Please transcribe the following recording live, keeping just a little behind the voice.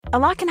A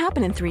lot can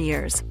happen in 3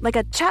 years, like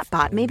a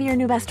chatbot may be your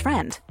new best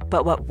friend.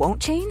 But what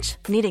won't change?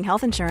 Needing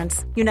health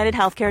insurance. United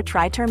Healthcare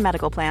Tri-Term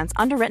Medical Plans,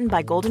 underwritten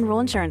by Golden Rule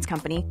Insurance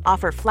Company,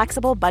 offer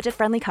flexible,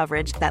 budget-friendly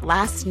coverage that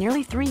lasts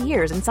nearly 3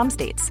 years in some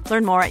states.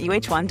 Learn more at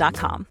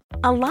uh1.com.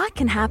 A lot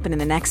can happen in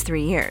the next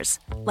 3 years.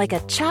 Like a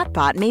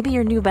chatbot may be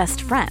your new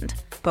best friend.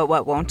 But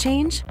what won't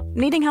change?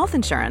 Needing health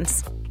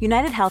insurance.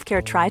 United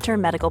Healthcare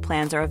Tri-Term Medical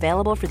Plans are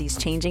available for these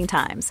changing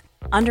times.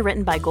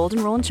 Underwritten by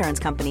Golden Rule Insurance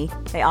Company,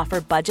 they offer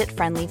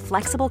budget-friendly,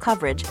 flexible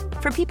coverage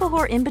for people who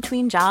are in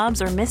between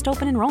jobs or missed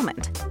open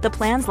enrollment. The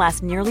plans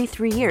last nearly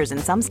 3 years in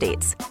some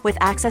states, with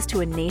access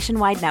to a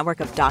nationwide network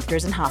of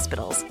doctors and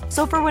hospitals.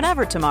 So for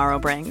whatever tomorrow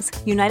brings,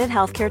 United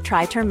Healthcare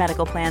Tri-Term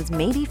Medical Plans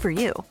may be for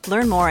you.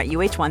 Learn more at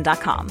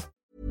uh1.com.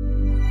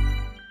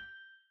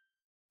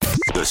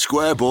 The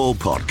Square Ball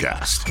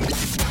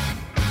Podcast.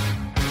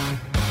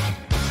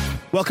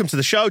 Welcome to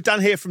the show. Dan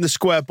here from The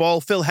Square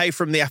Ball. Phil Hay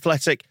from The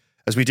Athletic.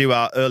 As we do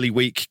our early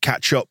week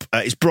catch-up,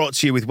 it's brought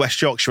to you with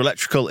West Yorkshire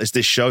Electrical, is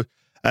this show.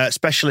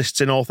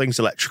 Specialists in all things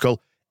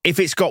electrical. If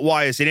it's got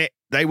wires in it,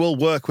 they will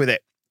work with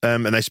it.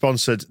 And they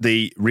sponsored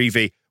the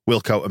Reeve,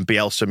 Wilco and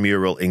Bielsa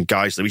mural in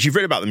Guiseley, which you've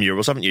written about the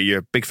murals, haven't you? You're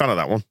a big fan of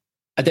that one.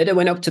 I did. I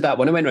went up to that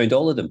one. I went around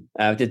all of them.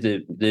 I did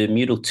the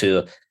mural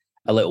tour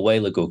a little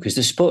while ago because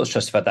the Supporters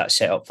Trust have had that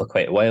set up for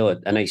quite a while,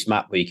 a nice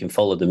map where you can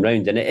follow them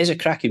round. And it is a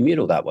cracking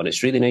mural, that one.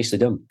 It's really nicely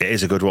done. It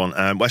is a good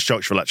one. West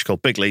Yorkshire Electrical,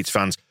 big Leeds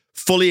fans.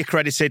 Fully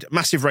accredited,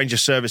 massive range of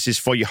services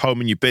for your home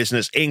and your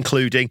business,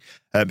 including,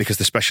 because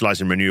they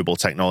specialise in renewable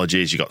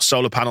technologies, you've got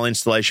solar panel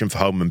installation for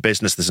home and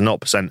business. There's a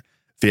 0%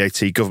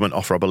 VAT government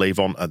offer, I believe,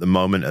 on at the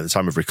moment, at the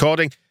time of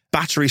recording.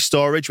 Battery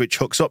storage, which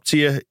hooks up to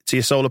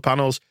your solar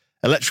panels.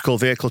 Electrical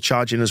vehicle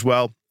charging as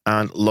well,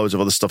 and loads of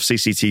other stuff.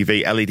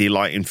 CCTV, LED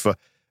lighting for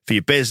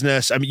your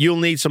business. I mean, you'll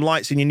need some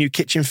lights in your new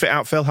kitchen fit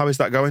out, Phil. How is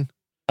that going?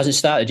 Hasn't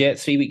started yet.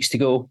 3 weeks to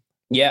go.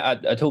 Yeah,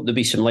 I'd hope there'd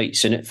be some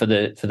lights in it for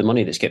the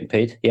money that's getting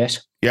paid.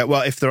 Yes. Yeah,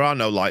 well, if there are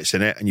no lights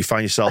in it and you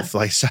find yourself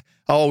like,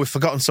 oh, we've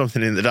forgotten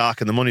something in the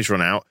dark and the money's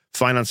run out,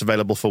 finance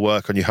available for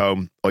work on your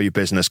home or your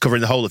business,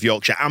 covering the whole of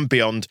Yorkshire and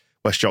beyond.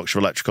 West Yorkshire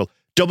Electrical.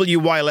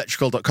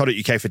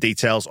 wyelectrical.co.uk for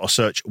details, or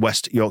search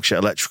West Yorkshire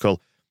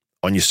Electrical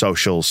on your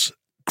socials.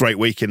 Great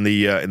week in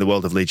the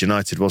world of Leeds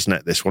United, wasn't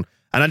it, this one?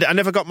 And I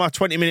never got my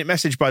 20-minute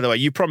message, by the way.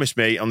 You promised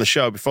me on the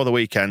show before the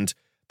weekend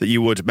that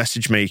you would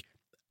message me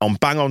on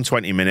bang on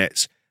 20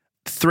 minutes.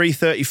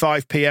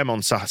 3:35 p.m.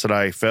 on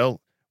Saturday, Phil.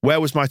 Where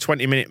was my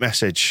 20-minute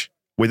message?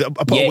 I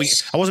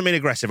wasn't being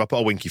aggressive. I put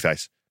a winky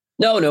face.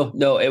 No,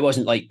 it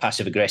wasn't like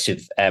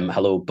passive-aggressive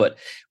hello. But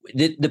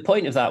the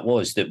point of that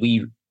was that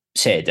we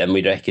said, and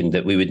we reckoned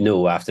that we would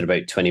know after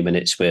about 20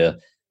 minutes where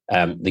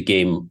the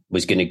game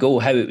was going to go,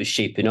 how it was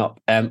shaping up.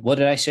 What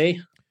did I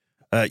say?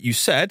 You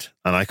said,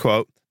 and I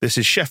quote, "This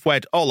is Chef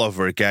Wed all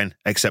over again,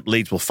 except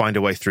Leeds will find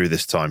a way through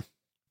this time."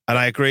 And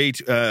I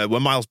agreed.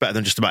 We're miles better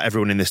than just about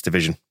everyone in this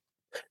division.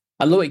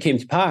 And lo, it came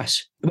to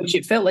pass, which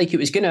it felt like it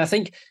was going to. I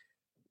think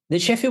the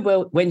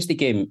Sheffield Wednesday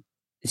game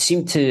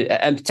seemed to,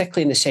 and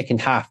particularly in the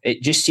second half,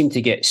 it just seemed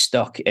to get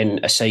stuck in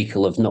a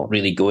cycle of not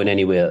really going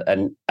anywhere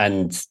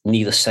and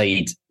neither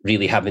side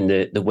really having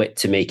the wit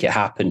to make it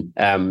happen.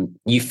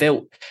 You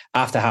felt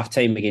after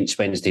half-time against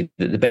Wednesday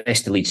that the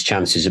best of Leeds'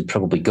 chances had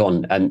probably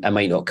gone and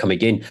might not come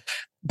again.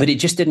 But it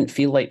just didn't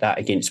feel like that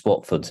against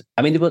Watford.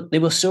 I mean, they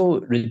were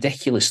so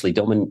ridiculously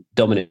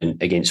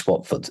dominant against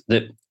Watford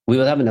that we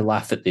were having a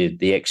laugh at the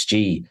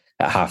XG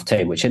at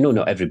half-time, which I know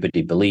not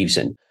everybody believes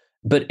in.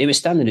 But it was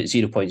standing at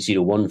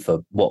 0.01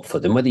 for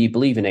Watford. And whether you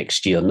believe in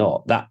XG or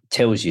not, that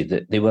tells you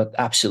that they were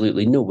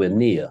absolutely nowhere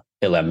near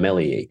Ilham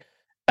Melier.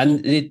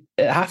 And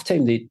at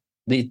half-time,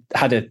 they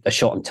had a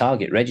shot on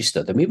target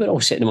registered. And we were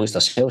all sitting amongst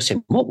ourselves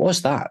saying, what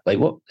was that? Like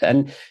what?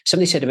 And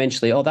somebody said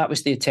eventually, that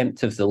was the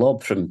attempt of the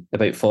lob from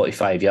about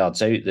 45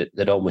 yards out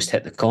that almost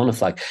hit the corner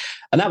flag.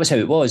 And that was how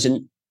it was.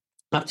 And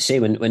I have to say,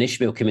 when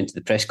Ishmael came into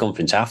the press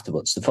conference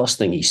afterwards, the first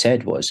thing he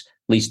said was,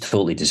 Leeds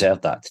totally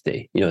deserved that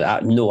today.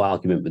 No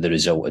argument with the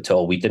result at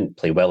all. We didn't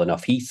play well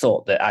enough. He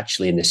thought that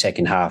actually in the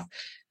second half,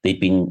 they'd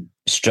been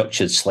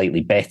structured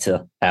slightly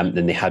better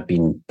than they had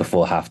been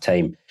before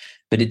half-time.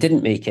 But it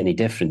didn't make any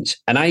difference.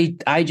 And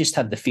I just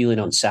had the feeling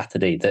on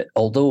Saturday that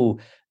although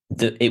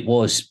it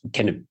was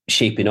kind of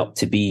shaping up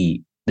to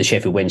be the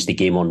Sheffield Wednesday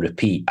game on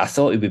repeat, I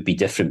thought it would be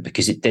different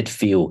because it did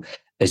feel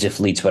as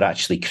if Leeds were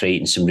actually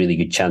creating some really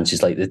good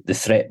chances. Like the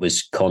threat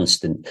was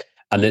constant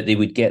and that they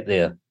would get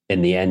there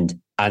in the end.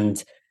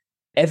 And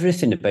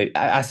everything about,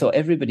 I thought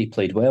everybody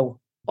played well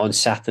on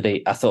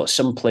Saturday. I thought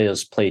some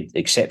players played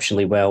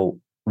exceptionally well.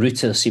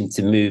 Rutter seemed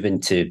to move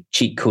into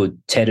cheat code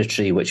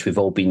territory, which we've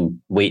all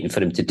been waiting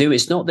for him to do.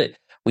 It's not that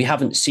we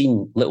haven't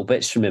seen little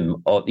bits from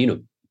him or,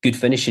 good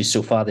finishes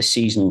so far this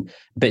season,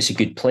 bits of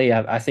good play.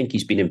 I think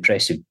he's been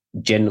impressive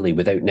generally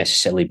without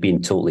necessarily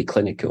being totally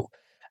clinical.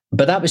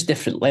 But that was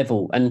different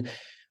level. And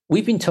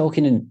we've been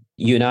talking,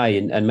 you and I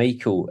and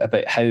Michael,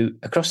 about how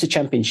across the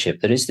Championship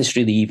there is this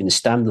really even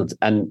standard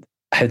and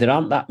how there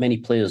aren't that many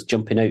players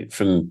jumping out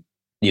from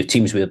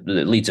teams where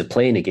the Leeds are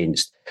playing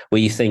against,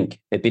 where you think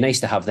it'd be nice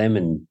to have them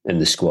in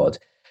the squad.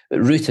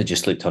 Ruta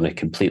just looked on a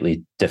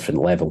completely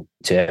different level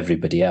to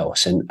everybody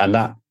else. And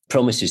that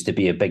promises to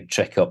be a big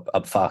trick up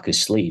Farke's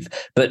sleeve.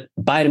 But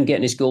Byram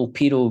getting his goal,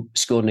 Pirro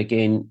scoring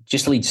again,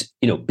 just Leeds,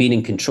 being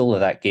in control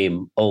of that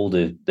game all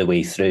the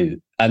way through.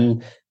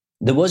 And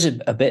there was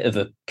a bit of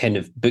a kind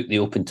of book the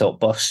open top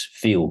bus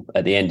feel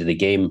at the end of the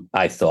game,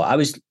 I thought. I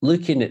was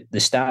looking at the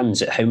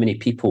stands at how many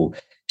people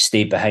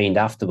stayed behind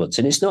afterwards.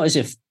 And it's not as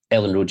if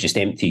Ellen Road just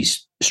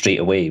empties straight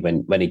away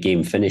when a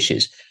game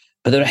finishes.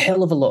 But there are a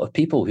hell of a lot of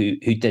people who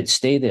did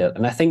stay there.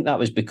 And I think that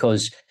was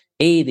because,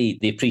 they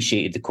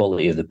appreciated the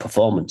quality of the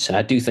performance. And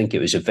I do think it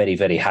was a very,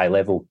 very high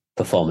level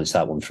performance,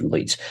 that one from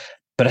Leeds.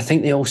 But I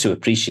think they also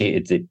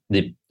appreciated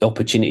the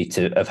opportunity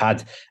to have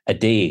had a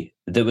day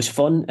that was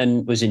fun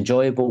and was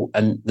enjoyable,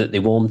 and that they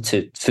warmed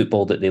to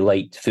football that they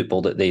liked,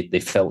 football that they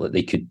felt that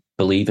they could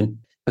believe in,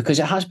 because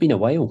it has been a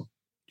while.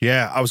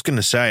 Yeah, I was going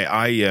to say,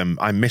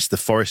 I missed the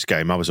Forest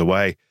game. I was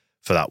away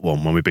for that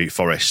one when we beat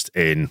Forest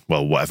in,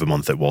 whatever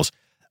month it was.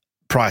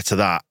 Prior to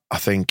that, I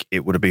think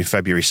it would have been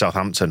February.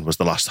 Southampton was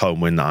the last home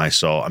win that I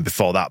saw. And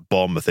before that,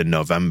 Bournemouth in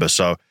November.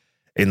 So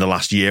in the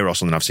last year or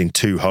something, I've seen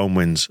 2 home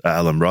wins at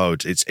Ellen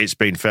Road. It's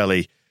been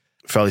fairly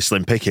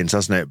slim pickings,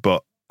 hasn't it?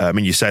 But I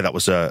mean, you say that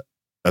was a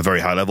very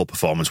high level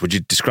performance. Would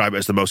you describe it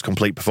as the most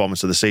complete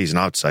performance of the season?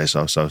 I'd say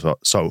so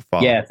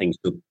far. Yeah, I think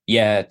so.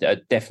 Yeah, I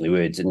definitely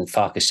would. And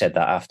Farke said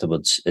that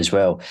afterwards as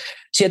well.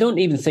 See, I don't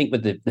even think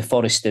with the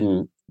Forest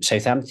and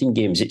Southampton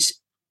games,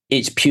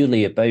 it's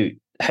purely about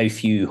how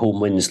few home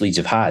wins Leeds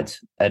have had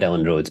at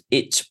Ellen Road.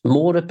 It's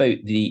more about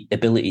the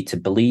ability to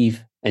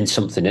believe in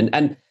something.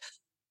 And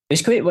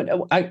it's great.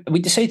 We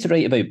decided to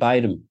write about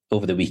Byram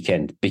over the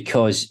weekend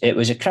because it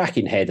was a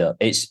cracking header.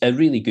 It's a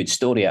really good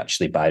story,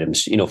 actually,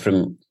 Byram's,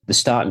 from the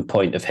starting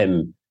point of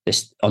him,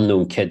 this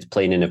unknown kid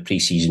playing in a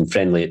pre-season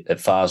friendly at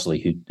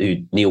Farsley,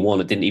 who Neil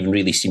Warnock didn't even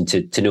really seem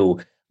to know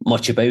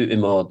much about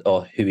him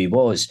or who he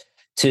was,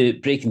 to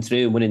breaking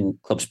through and winning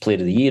Club's Player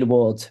of the Year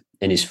award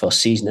in his first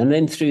season, and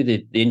then through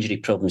the injury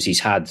problems he's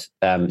had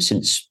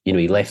since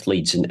he left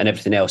Leeds and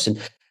everything else, and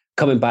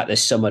coming back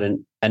this summer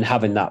and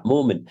having that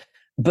moment.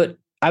 But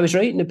I was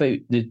writing about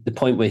the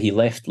point where he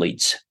left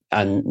Leeds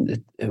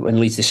and when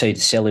Leeds decided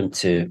to sell him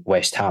to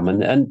West Ham,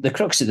 and the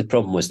crux of the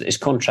problem was that his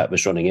contract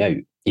was running out.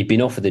 He'd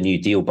been offered a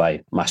new deal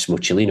by Massimo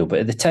Cellino, but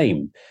at the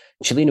time,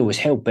 Cellino was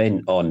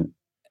hell-bent on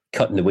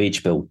cutting the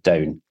wage bill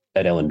down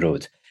at Ellen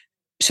Road.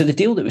 So the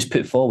deal that was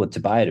put forward to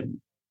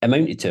Byram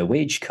amounted to a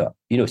wage cut.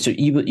 So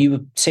you were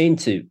saying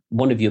to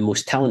one of your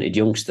most talented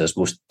youngsters,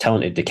 most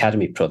talented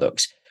academy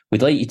products,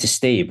 we'd like you to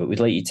stay, but we'd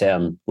like you to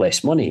earn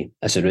less money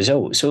as a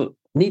result. So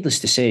needless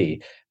to say,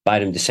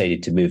 Byram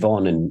decided to move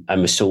on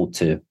and was sold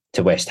to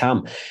West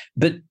Ham.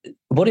 But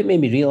what it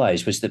made me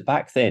realise was that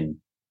back then,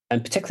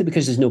 and particularly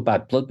because there's no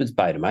bad blood with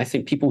Byram, I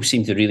think people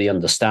seem to really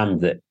understand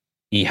that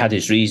he had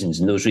his reasons,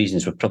 and those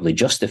reasons were probably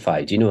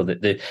justified.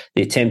 That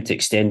the attempt to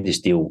extend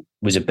his deal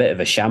was a bit of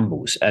a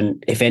shambles,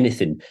 and if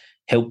anything,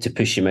 helped to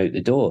push him out the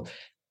door.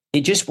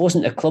 It just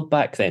wasn't a club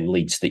back then,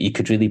 Leeds, that you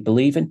could really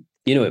believe in.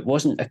 It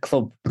wasn't a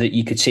club that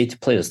you could say to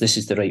players, this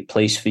is the right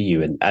place for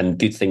you and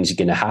good things are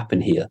going to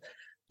happen here.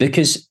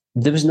 Because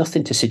there was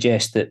nothing to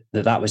suggest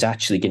that was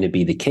actually going to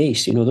be the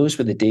case. Those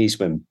were the days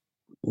when,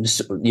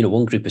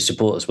 one group of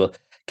supporters were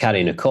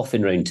carrying a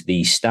coffin round to the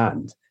East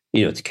Stand,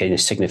 to kind of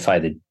signify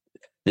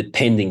the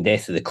pending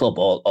death of the club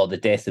or the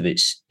death of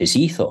its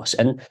ethos.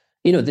 And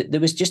there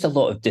was just a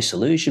lot of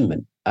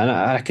disillusionment. And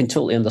I can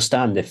totally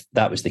understand if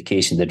that was the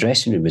case in the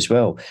dressing room as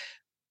well.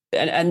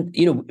 And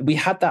we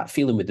had that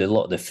feeling with a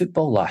lot of the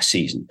football last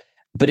season,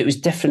 but it was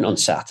different on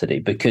Saturday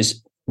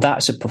because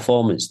that's a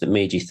performance that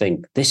made you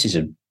think this is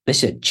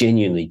a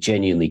genuinely,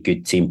 genuinely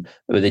good team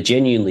with a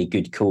genuinely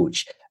good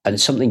coach, and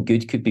something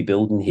good could be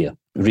building here,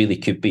 really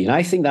could be. And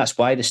I think that's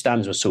why the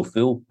stands were so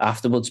full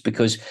afterwards,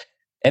 because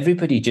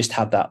everybody just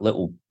had that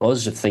little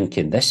buzz of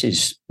thinking, this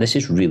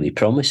is really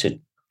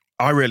promising.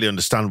 I really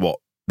understand what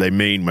they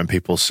mean when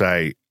people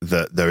say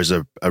that there is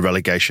a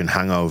relegation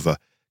hangover,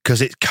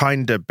 because it's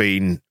kind of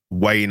been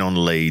weighing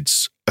on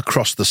Leeds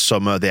across the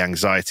summer, the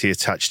anxiety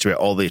attached to it,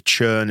 all the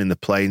churn in the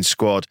playing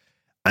squad,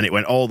 and it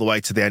went all the way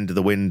to the end of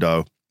the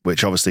window,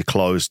 which obviously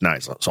closed now,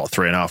 it's sort of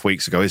 3.5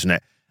 weeks ago, isn't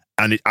it?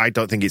 And I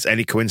don't think it's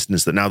any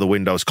coincidence that now the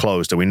window's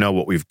closed and we know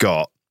what we've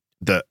got,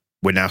 that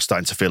we're now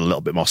starting to feel a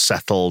little bit more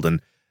settled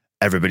and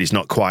everybody's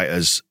not quite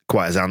as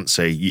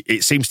antsy.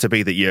 It seems to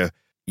be that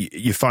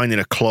you're finding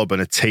a club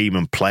and a team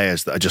and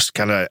players that are just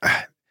kind of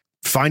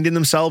finding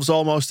themselves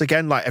almost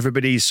again, like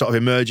everybody's sort of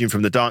emerging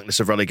from the darkness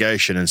of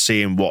relegation and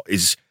seeing what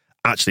is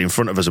actually in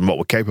front of us and what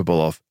we're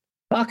capable of.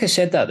 Barker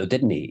said that though,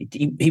 didn't he?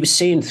 He was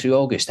saying through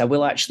August, I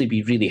will actually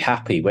be really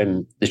happy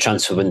when the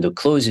transfer window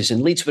closes.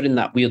 And Leeds were in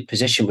that weird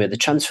position where the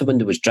transfer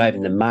window was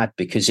driving them mad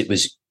because it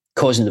was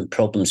causing them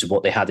problems with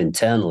what they had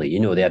internally.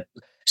 They had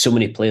so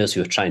many players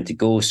who were trying to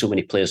go, so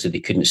many players who they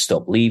couldn't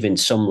stop leaving,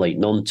 some like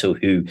Nonto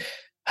who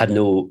had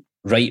no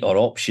right or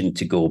option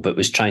to go, but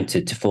was trying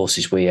to force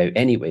his way out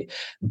anyway.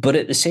 But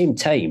at the same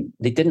time,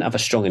 they didn't have a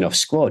strong enough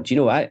squad.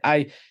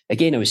 I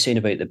was saying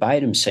about the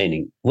Byram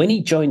signing, when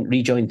he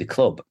rejoined the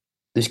club,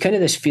 there's kind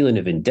of this feeling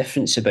of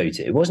indifference about it.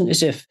 It wasn't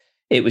as if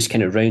it was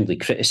kind of roundly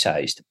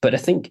criticised, but I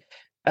think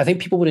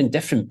people were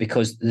indifferent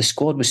because the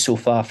squad was so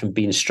far from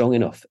being strong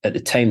enough at the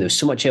time. There was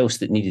so much else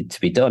that needed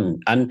to be done.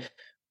 And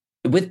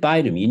with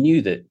Byram, you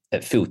knew that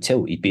at full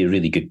tilt, he'd be a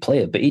really good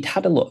player, but he'd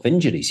had a lot of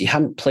injuries. He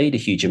hadn't played a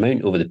huge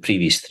amount over the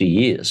previous 3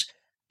 years.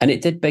 And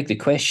it did beg the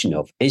question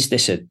of, is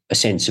this a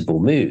sensible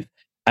move?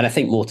 And I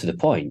think more to the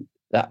point,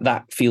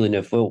 that feeling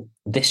of, well,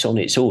 this on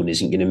its own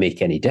isn't going to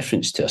make any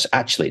difference to us.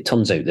 Actually, it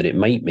turns out that it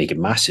might make a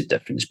massive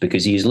difference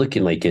because he's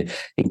looking like an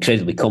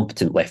incredibly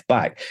competent left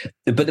back.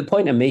 But the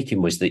point I'm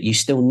making was that you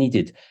still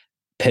needed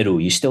Pirro,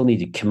 you still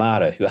needed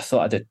Kamara, who I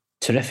thought had a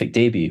terrific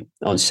debut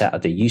on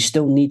Saturday. You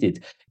still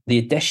needed the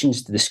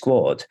additions to the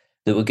squad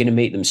that were going to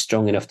make them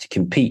strong enough to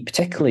compete,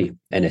 particularly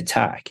in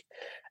attack.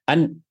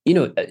 And,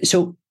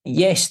 so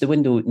yes, the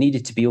window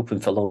needed to be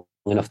open for long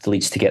enough to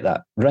Leeds to get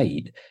that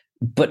right.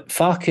 But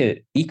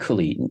Farke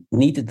equally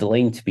needed the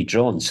line to be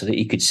drawn so that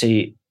he could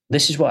say,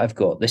 this is what I've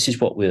got. This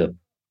is what we're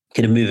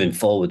kind of moving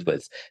forward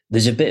with.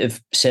 There's a bit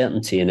of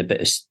certainty and a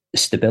bit of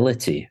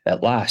stability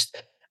at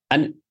last.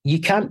 And you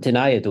can't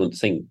deny, I don't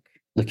think,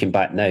 looking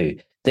back now,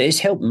 that it's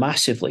helped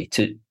massively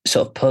to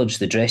sort of purge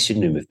the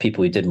dressing room of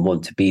people who didn't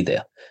want to be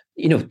there.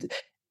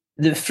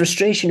 The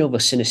frustration over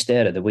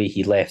Sinisterra, the way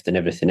he left and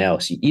everything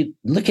else, you're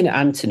looking at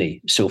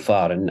Anthony so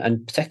far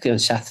and particularly on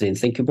Saturday and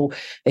thinking, well,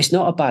 it's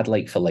not a bad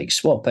like-for-like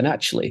swap. And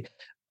actually,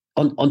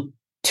 on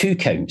two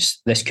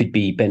counts, this could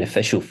be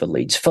beneficial for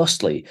Leeds.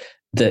 Firstly,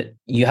 that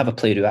you have a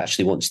player who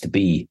actually wants to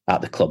be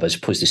at the club as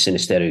opposed to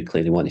Sinisterra who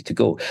clearly wanted to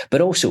go.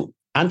 But also,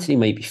 Anthony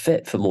might be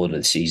fit for more of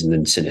the season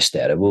than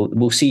Sinisterra.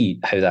 We'll see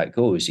how that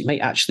goes. He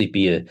might actually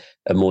be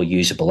a more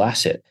usable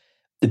asset.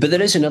 But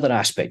there is another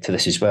aspect to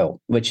this as well,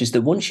 which is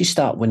that once you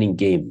start winning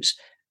games,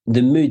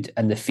 the mood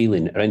and the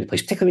feeling around the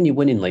place, particularly when you're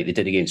winning like they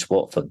did against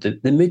Watford,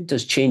 the mood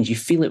does change. You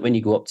feel it when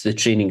you go up to the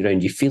training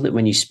ground. You feel it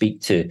when you speak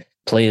to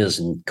players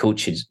and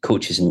coaches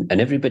and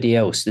everybody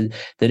else.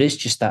 There is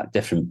just that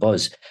different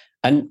buzz.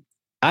 And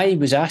I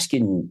was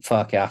asking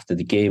Farke after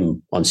the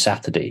game on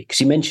Saturday, because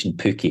he mentioned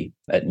Pukki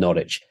at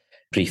Norwich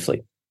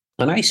briefly.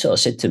 And I sort of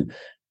said to him,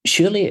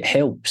 surely it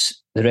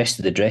helps the rest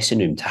of the dressing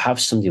room to have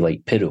somebody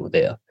like Pirro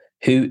there,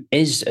 who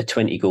is a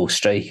 20-goal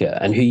striker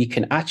and who you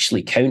can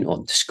actually count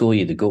on to score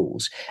you the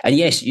goals. And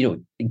yes,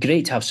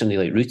 great to have somebody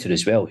like Rutter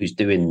as well, who's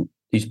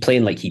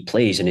playing like he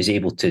plays and is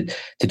able to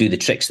do the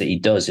tricks that he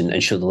does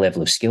and show the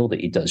level of skill that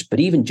he does. But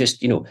even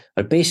just, at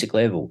a basic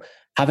level,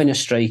 having a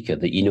striker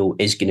that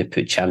is going to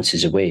put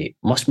chances away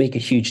must make a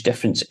huge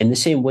difference, in the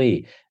same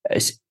way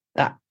as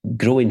that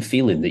growing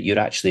feeling that you're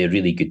actually a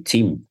really good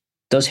team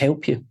does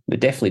help you. It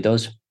definitely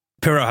does.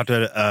 Pirro had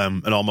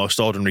an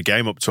almost ordinary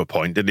game up to a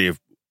point, didn't he,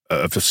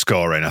 of the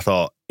scoring. I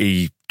thought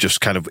he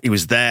just he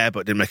was there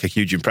but didn't make a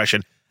huge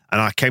impression. And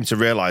I came to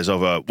realise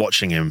over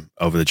watching him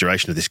over the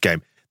duration of this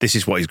game, this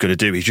is what he's going to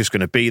do. He's just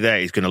going to be there.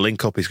 He's going to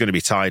link up. He's going to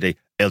be tidy.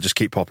 He'll just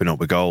keep popping up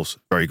with goals.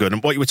 Very good.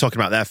 And what you were talking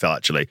about there, Phil,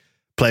 actually,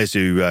 players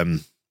who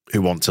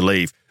want to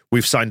leave.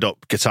 We've signed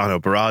up Gaetano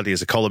Berardi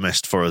as a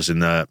columnist for us in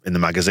the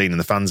magazine, in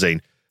the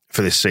fanzine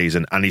for this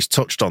season. And he's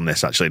touched on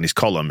this actually in his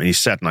column. And he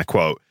said, and I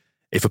quote,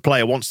 if a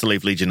player wants to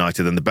leave Leeds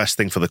United, then the best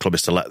thing for the club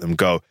is to let them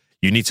go.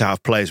 You need to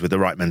have players with the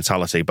right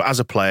mentality. But as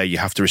a player, you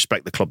have to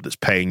respect the club that's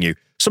paying you.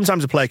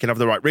 Sometimes a player can have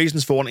the right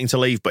reasons for wanting to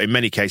leave, but in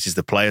many cases,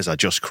 the players are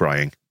just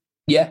crying.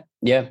 Yeah,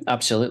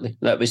 absolutely.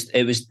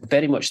 It was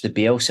very much the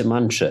Bielsa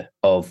mantra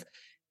of,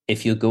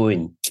 if you're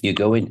going, you're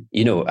going.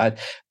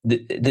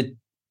 The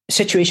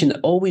situation that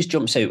always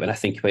jumps out when I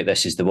think about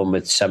this is the one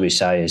with Samu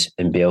Sayers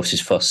in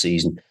Bielsa's first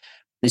season.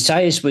 The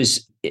Sayers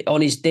was,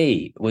 on his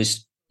day,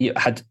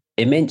 had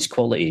immense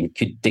quality and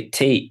could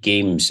dictate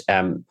games,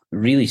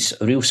 really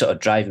a real sort of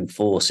driving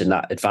force in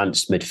that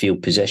advanced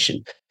midfield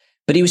position.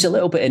 But he was a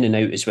little bit in and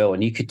out as well.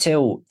 And you could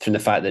tell from the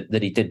fact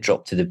that he did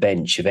drop to the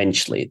bench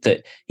eventually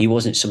that he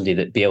wasn't somebody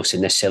that Bielsa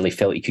necessarily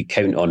felt he could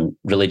count on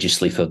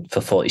religiously for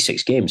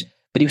 46 games.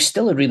 But he was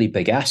still a really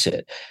big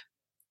asset.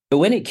 But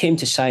when it came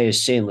to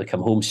Sayers saying, look,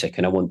 I'm homesick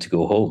and I want to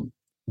go home,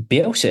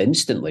 Bielsa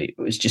instantly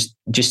was just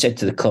said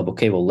to the club,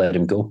 okay, we'll let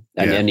him go.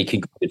 And then he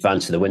can go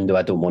advance to the window.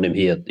 I don't want him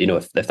here.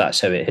 If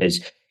that's how it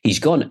is, he's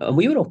gone. And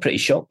we were all pretty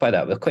shocked by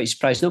that. We were quite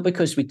surprised, not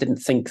because we didn't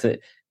think that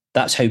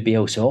that's how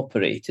Bielsa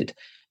operated,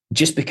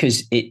 just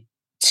because it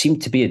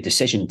seemed to be a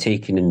decision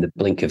taken in the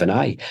blink of an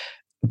eye.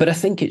 But I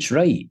think it's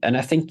right. And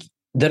I think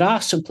there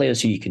are some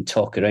players who you can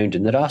talk around,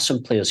 and there are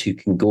some players who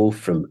can go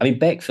from,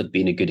 Beckford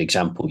being a good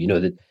example,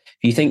 that if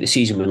you think the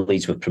season when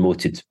Leeds were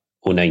promoted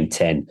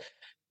 09-10,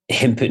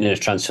 him putting in a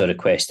transfer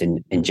request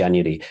in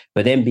January,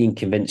 but then being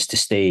convinced to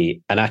stay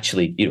and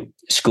actually,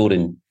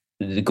 scoring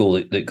the goal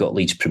that got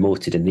Leeds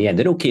promoted in the end.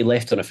 And okay,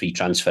 left on a free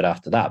transfer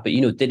after that, but,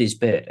 did his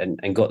bit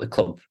and got the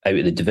club out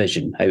of the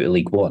division, out of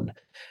League One.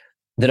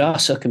 There are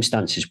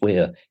circumstances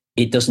where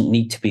it doesn't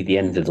need to be the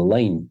end of the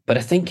line. But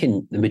I think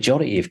in the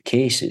majority of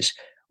cases,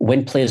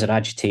 when players are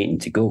agitating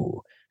to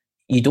go,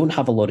 you don't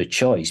have a lot of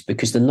choice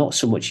because they're not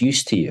so much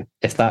used to you,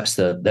 if that's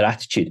their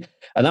attitude.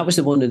 And that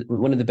was one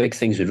of the big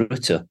things with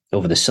Rutter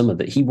over the summer,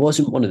 that he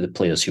wasn't one of the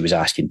players who was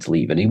asking to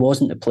leave, and he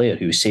wasn't a player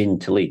who was saying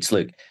to Leeds,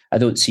 look, I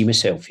don't see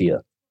myself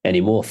here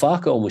anymore.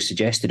 Farke almost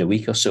suggested a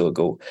week or so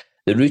ago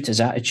that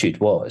Rutter's attitude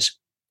was,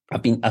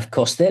 I've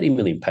cost £30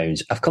 million,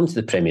 I've come to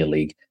the Premier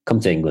League, come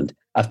to England,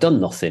 I've done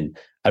nothing,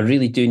 I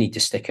really do need to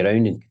stick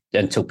around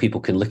until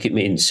people can look at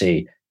me and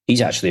say,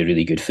 he's actually a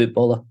really good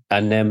footballer.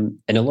 And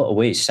in a lot of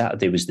ways,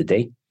 Saturday was the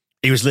day.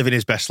 He was living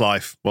his best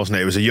life, wasn't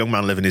it? It was a young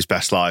man living his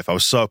best life. I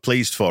was so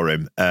pleased for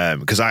him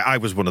because I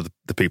was one of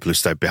the people who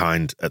stayed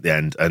behind at the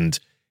end. And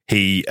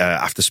he,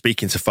 after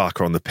speaking to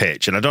Farke on the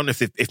pitch, and I don't know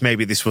if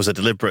maybe this was a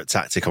deliberate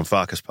tactic on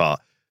Farke's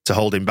part to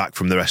hold him back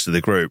from the rest of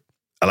the group,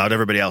 allowed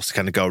everybody else to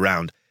kind of go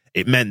round.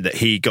 It meant that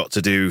he got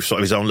to do sort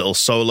of his own little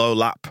solo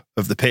lap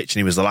of the pitch, and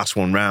he was the last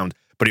one round.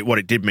 But what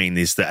it did mean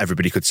is that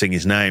everybody could sing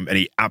his name, and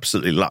he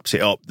absolutely laps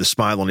it up. The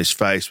smile on his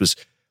face was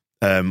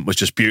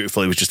just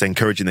beautiful. He was just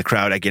encouraging the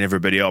crowd, egging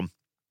everybody on.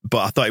 But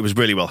I thought it was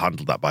really well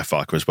handled, that by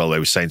Farke as well, where he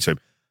was saying to him,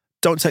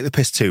 don't take the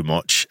piss too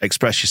much,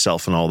 express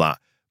yourself and all that.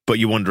 But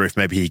you wonder if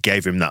maybe he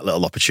gave him that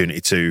little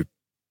opportunity to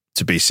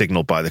be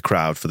signalled by the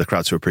crowd, for the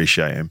crowd to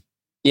appreciate him.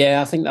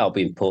 Yeah, I think that'll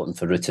be important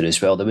for Rutter as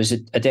well. There was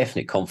a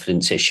definite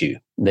confidence issue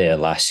there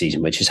last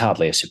season, which is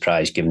hardly a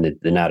surprise given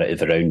the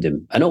narrative around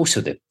him, and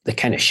also the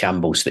kind of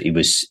shambles that he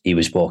was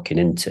walking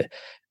into.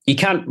 You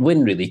can't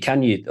win, really,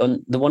 can you?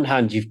 On the one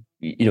hand, you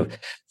know,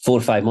 4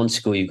 or 5 months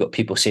ago, you've got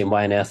people saying,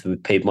 why on earth have we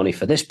paid money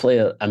for this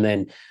player? And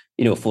then,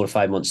 4 or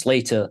 5 months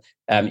later,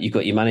 you've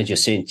got your manager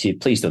saying to you,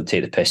 please don't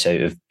take the piss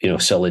out of,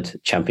 solid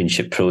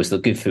Championship pros. They're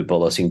good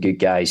footballers and good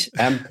guys.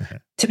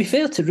 To be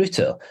fair to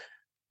Rutter,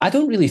 I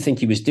don't really think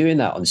he was doing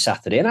that on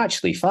Saturday. And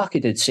actually,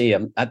 Farke did say,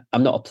 I'm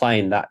not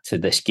applying that to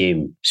this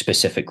game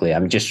specifically.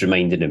 I'm just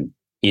reminding him,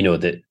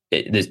 that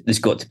there's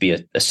got to be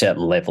a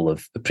certain level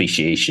of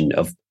appreciation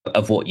of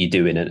what you're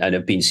doing and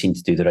of being seen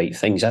to do the right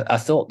things. I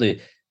thought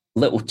the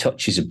little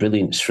touches of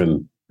brilliance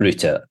from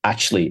Rutter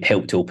actually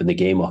helped open the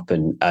game up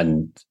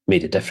and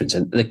made a difference.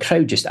 And the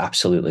crowd just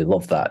absolutely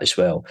loved that as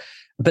well.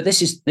 But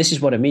this is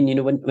what I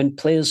mean. When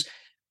players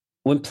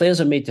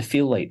are made to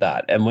feel like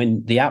that, and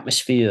when the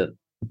atmosphere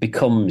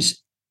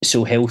becomes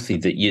so healthy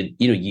that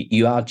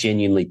you are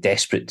genuinely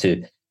desperate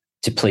to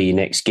play your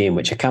next game,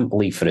 which I can't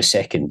believe for a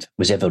second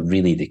was ever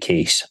really the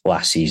case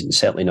last season,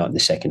 certainly not in the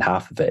second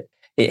half of it.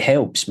 It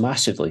helps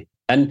massively.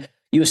 And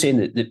you were saying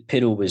that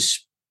Pirro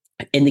was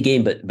in the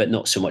game, but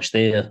not so much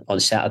there on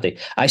Saturday.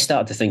 I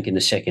started to think in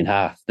the second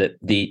half that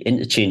the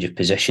interchange of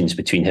positions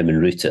between him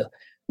and Rutter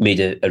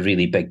made a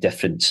really big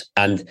difference.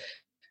 And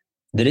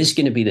there is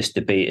going to be this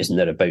debate, isn't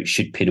there, about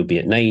should Pirro be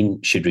at 9,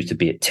 should Rutter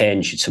be at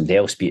 10, should somebody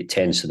else be at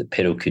 10 so that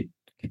Pirro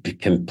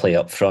can play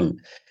up front.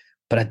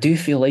 But I do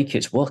feel like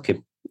it's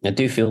working. I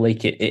do feel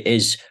like it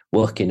is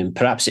working, and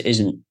perhaps it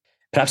isn't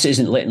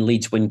letting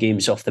Leeds win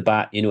games off the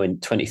bat, in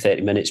 20,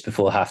 30 minutes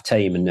before half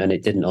time, and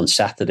it didn't on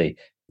Saturday.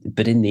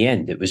 But in the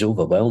end, it was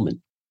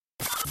overwhelming.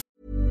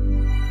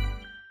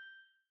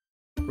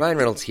 Ryan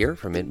Reynolds here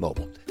from Mint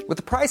Mobile. With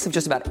the price of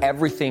just about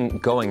everything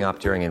going up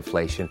during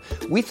inflation,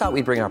 we thought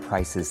we'd bring our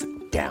prices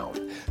down.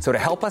 So to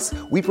help us,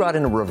 we brought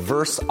in a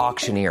reverse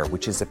auctioneer,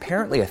 which is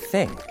apparently a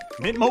thing.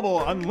 Mint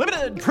Mobile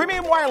Unlimited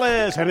Premium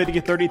Wireless. How to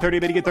get 30, 30,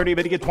 bit to get 30,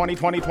 bit to get 20,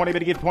 20, 20, bit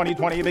to get 20,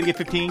 20, bit to get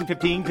 15,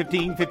 15,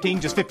 15,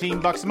 15, just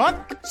 $15 a month?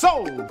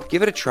 Sold!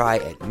 Give it a try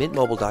at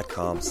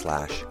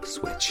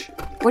mintmobile.com/switch.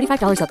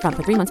 $45 up front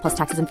for 3 months plus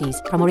taxes and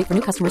fees. Promo rate for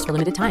new customers for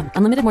limited time.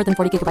 Unlimited more than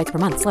 40 gigabytes per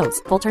month.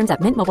 Slows full terms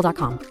at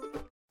mintmobile.com.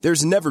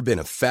 There's never been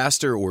a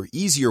faster or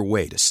easier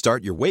way to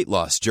start your weight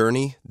loss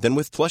journey than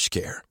with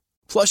PlushCare.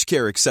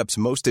 PlushCare accepts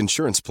most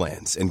insurance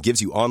plans and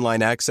gives you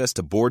online access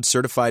to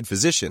board-certified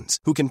physicians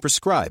who can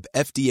prescribe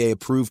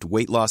FDA-approved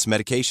weight loss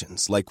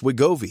medications like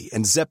Wegovy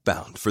and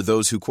Zepbound for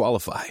those who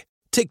qualify.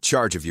 Take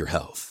charge of your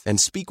health and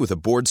speak with a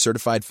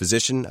board-certified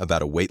physician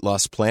about a weight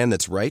loss plan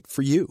that's right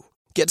for you.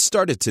 Get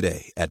started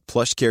today at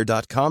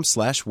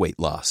plushcare.com/weight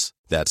loss.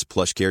 That's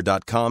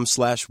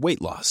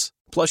plushcare.com/weight loss.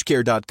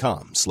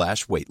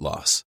 plushcare.com/weight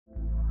loss.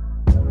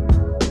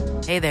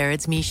 Hey there,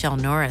 it's Michelle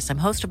Norris. I'm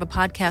host of a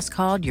podcast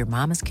called Your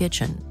Mama's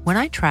Kitchen. When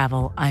I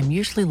travel, I'm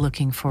usually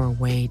looking for a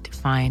way to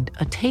find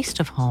a taste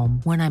of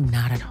home when I'm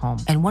not at home.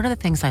 And one of the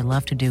things I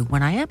love to do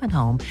when I am at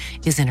home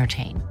is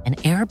entertain. And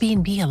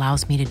Airbnb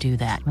allows me to do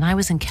that. When I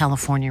was in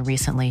California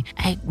recently,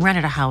 I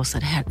rented a house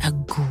that had a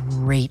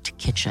great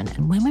kitchen.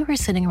 And when we were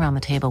sitting around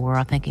the table, we were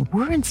all thinking,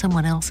 we're in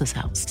someone else's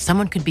house.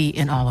 Someone could be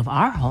in all of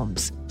our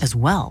homes as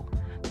well.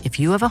 If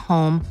you have a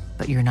home,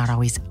 but you're not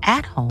always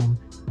at home,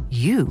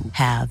 you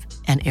have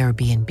an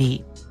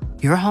Airbnb.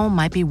 Your home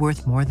might be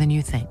worth more than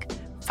you think.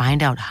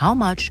 Find out how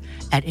much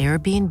at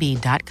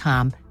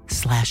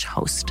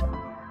airbnb.com/host.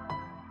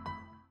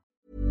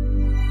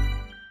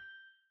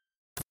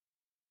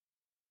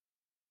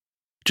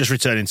 Just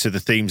returning to the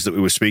themes that we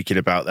were speaking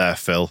about there,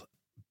 Phil.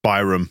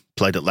 Byram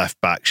played at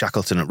left back,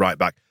 Shackleton at right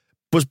back.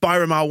 Was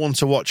Byram our one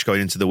to watch going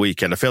into the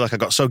weekend? I feel like I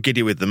got so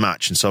giddy with the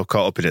match and so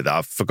caught up in it that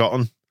I've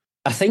forgotten.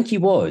 I think he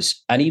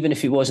was. And even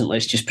if he wasn't,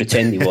 let's just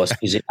pretend he was,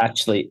 because it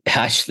actually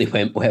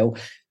went well.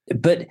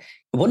 But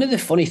One of the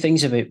funny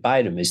things about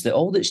Byram is that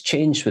all that's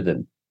changed with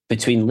him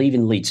between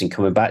leaving Leeds and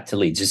coming back to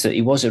Leeds is that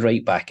he was a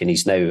right back and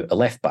he's now a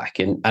left back.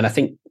 And I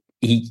think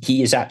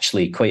he is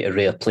actually quite a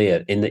rare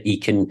player in that he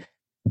can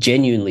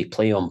genuinely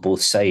play on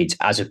both sides,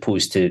 as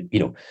opposed to,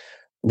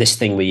 this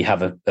thing where you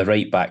have a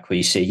right back where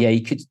you say, yeah,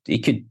 he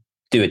could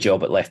do a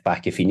job at left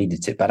back if he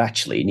needed to, but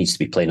actually he needs to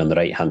be playing on the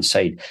right hand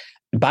side.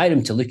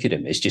 Byram, to look at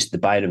him, is just the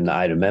Byram that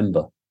I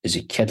remember as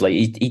a kid.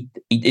 Like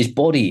his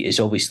body has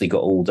obviously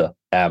got older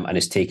and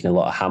has taken a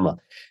lot of hammer.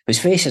 His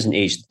face hasn't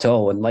aged at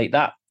all, and like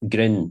that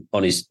grin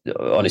on his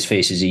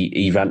face as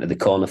he ran to the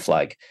corner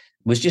flag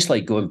was just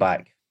like going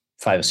back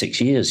 5 or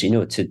 6 years,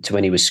 to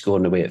when he was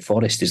scoring away at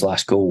Forest, his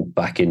last goal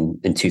back in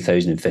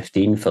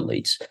 2015 for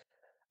Leeds.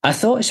 I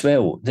thought as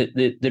well that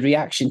the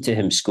reaction to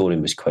him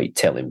scoring was quite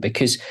telling,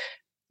 because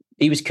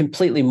he was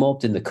completely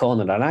mobbed in the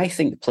corner. And I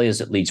think the players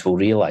at Leeds will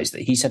realise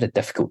that he's had a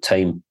difficult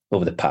time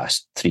over the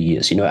past 3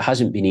 years. It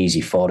hasn't been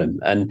easy for him.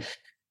 And,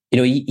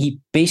 he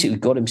basically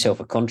got himself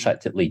a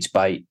contract at Leeds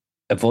by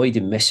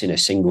avoiding missing a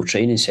single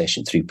training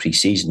session through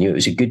pre-season. It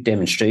was a good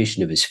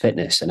demonstration of his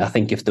fitness. And I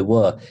think if there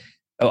were,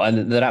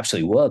 and there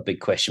absolutely were big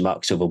question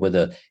marks over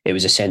whether it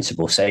was a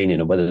sensible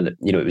signing or whether,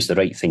 it was the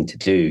right thing to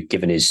do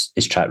given his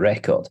track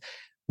record.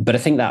 But I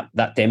think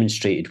that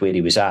demonstrated where he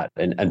was at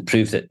and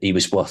proved that he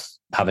was worth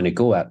having a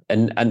go at.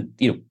 And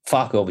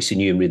Farke obviously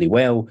knew him really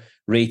well,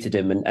 rated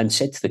him, and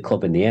said to the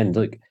club in the end,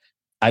 look,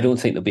 I don't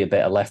think there'll be a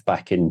better left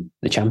back in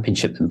the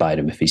Championship than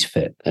Byram if he's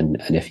fit and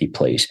if he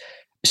plays.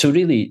 So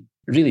really,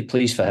 really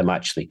pleased for him,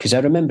 actually, because I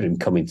remember him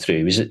coming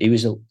through. He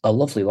was a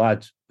lovely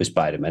lad, was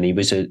Byram, and he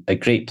was a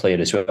great player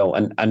as well.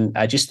 And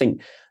I just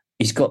think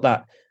he's got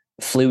that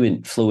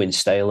fluent, flowing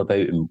style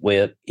about him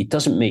where he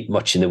doesn't make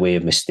much in the way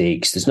of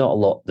mistakes. There's not a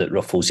lot that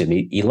ruffles him.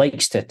 He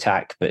likes to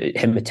attack, but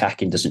him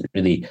attacking doesn't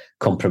really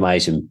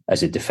compromise him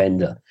as a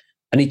defender.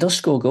 And he does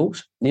score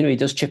goals. He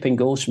does chip in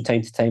goals from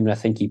time to time, and I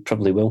think he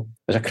probably will.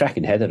 It was a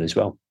cracking header as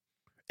well.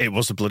 It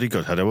was a bloody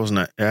good header, wasn't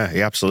it? Yeah,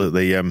 he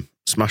absolutely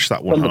smashed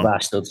that one.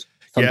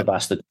 Thunder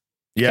bastard.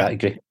 Yeah,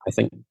 category, I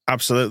think.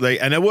 Absolutely.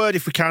 And a word,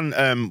 if we can,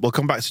 we'll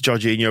come back to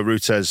Jorginho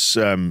Ruter's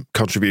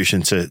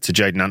contribution to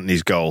Jayden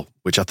Anthony's goal,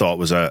 which I thought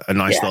was a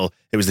nice little,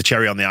 it was the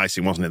cherry on the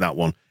icing, wasn't it, that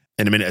one,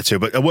 in a minute or two.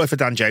 But a word for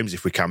Dan James,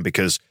 if we can,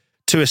 because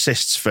 2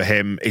 assists for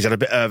him. He's had a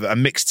bit of a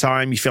mixed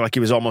time. You feel like he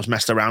was almost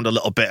messed around a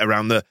little bit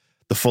around the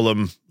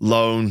Fulham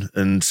loan,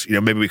 and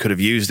maybe we could have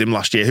used him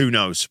last year. Who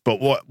knows?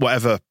 But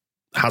whatever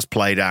has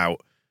played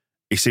out,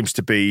 he seems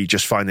to be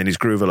just finding his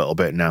groove a little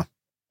bit now.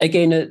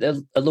 Again,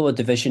 a lower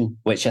division,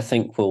 which I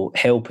think will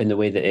help in the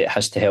way that it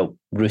has to help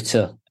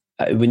Ruter.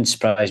 It wouldn't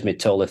surprise me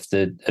at all if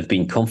there have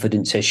been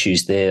confidence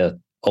issues there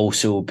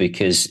also,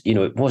 because,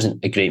 it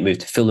wasn't a great move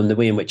to Fulham. The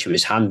way in which it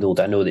was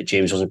handled, I know that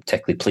James wasn't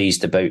particularly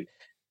pleased about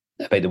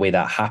the way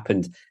that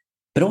happened.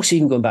 But also,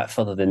 even going back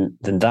further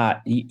than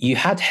that, you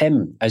had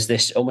him as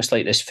this, almost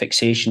like this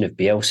fixation of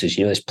Bielsa's,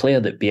 this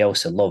player that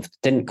Bielsa loved,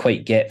 didn't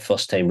quite get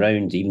first time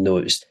round, even though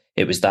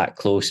it was that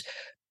close,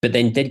 but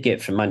then did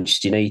get from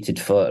Manchester United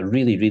for a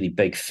really, really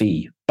big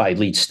fee by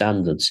Leeds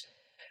standards,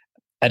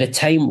 at a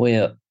time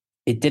where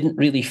it didn't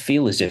really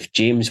feel as if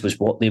James was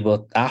what they were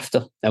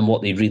after and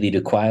what they really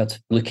required.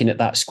 Looking at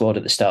that squad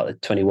at the start of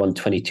the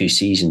 21-22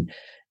 season,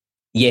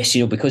 yes,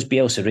 because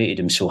Bielsa rated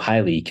him so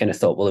highly, you kind of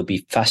thought, well, it'd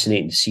be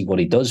fascinating to see what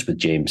he does with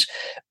James.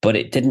 But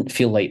it didn't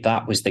feel like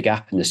that was the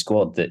gap in the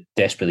squad that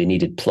desperately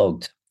needed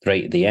plugged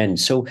right at the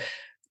end. So,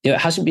 it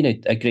hasn't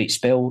been a great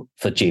spell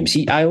for James.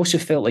 I also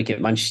felt like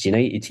at Manchester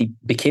United, he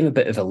became a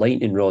bit of a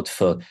lightning rod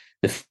for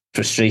the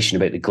frustration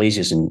about the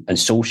Glazers and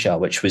Solskjaer,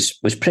 which was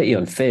pretty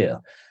unfair.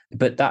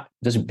 But that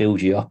doesn't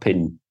build you up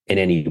in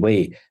any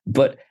way.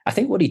 But I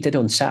think what he did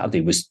on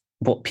Saturday was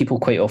what people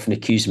quite often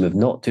accuse him of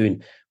not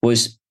doing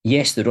was,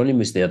 yes, the running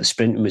was there, the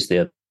sprinting was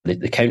there,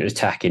 the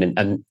counter-attacking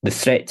and the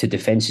threat to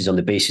defences on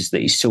the basis that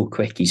he's so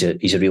quick, he's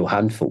a real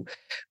handful.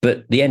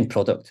 But the end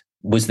product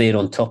was there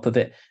on top of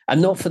it.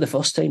 And not for the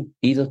first time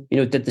either.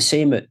 Did the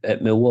same at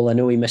Millwall. I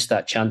know he missed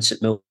that chance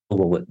at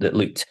Millwall that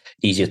looked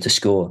easier to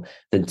score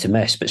than to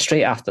miss. But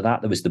straight after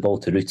that, there was the ball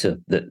to Ruter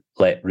that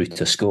let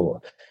Ruter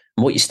score.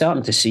 And what you're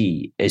starting to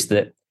see is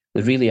that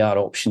there really are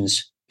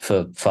options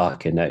for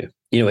Farke now.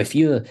 If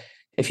you're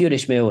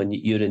Ismail and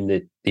you're in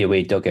the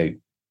away dugout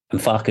and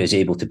Farke is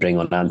able to bring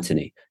on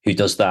Anthony, who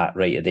does that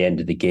right at the end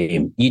of the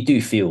game, you do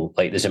feel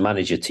like there's a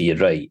manager to your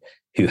right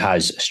who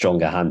has a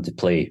stronger hand to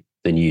play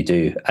than you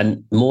do.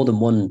 And more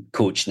than one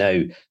coach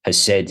now has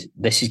said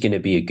this is going to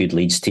be a good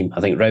Leeds team. I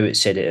think Rowett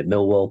said it at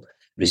Millwall.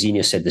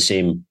 Rosenior said the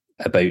same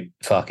about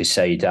Farke's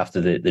side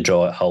after the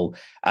draw at Hull.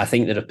 I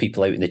think there are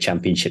people out in the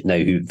Championship now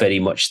who very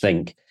much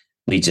think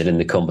Leeds are in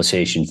the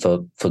conversation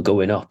for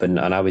going up, and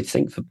I would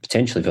think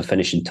potentially for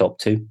finishing top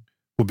 2.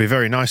 Would be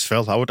very nice,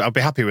 Phil. I'd be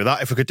happy with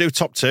that. If we could do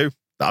top 2,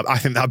 I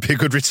think that'd be a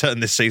good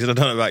return this season. I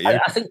don't know about you.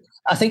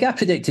 I think I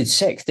predicted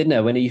 6th, didn't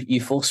I? When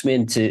you forced me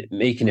into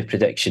making a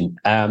prediction,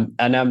 and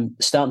I'm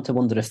starting to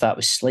wonder if that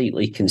was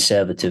slightly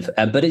conservative.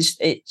 But it's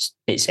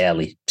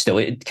early still.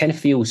 It kind of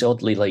feels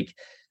oddly like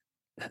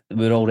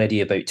we're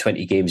already about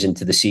 20 games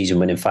into the season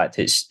when in fact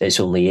it's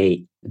only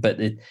 8. But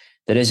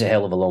there is a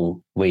hell of a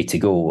long way to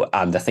go.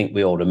 And I think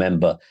we all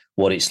remember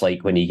what it's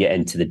like when you get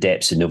into the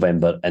depths of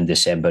November and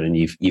December and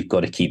you've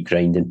got to keep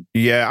grinding.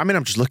 Yeah, I mean,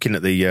 I'm just looking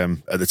at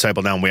the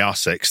table now, and we are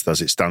sixth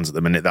as it stands at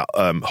the minute. That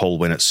Hull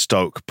win at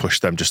Stoke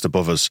pushed them just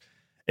above us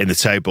in the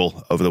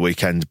table over the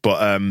weekend.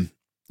 But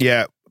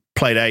yeah,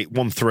 played 8,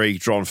 won 3,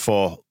 drawn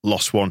 4,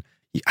 lost 1.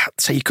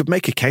 So you could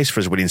make a case for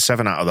us winning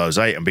 7 out of those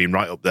 8 and being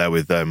right up there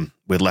with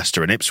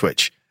Leicester and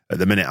Ipswich at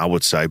the minute, I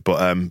would say.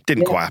 But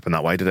didn't quite happen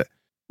that way, did it?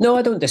 No,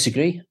 I don't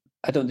disagree.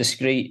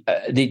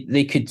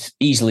 They could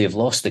easily have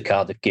lost the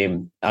Cardiff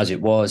game as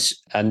it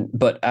was,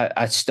 but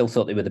I still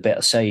thought they were the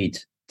better side,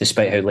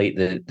 despite how late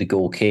the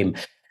goal came.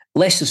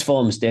 Leicester's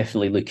form's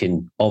definitely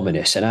looking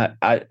ominous, and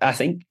I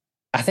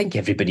think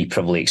everybody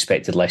probably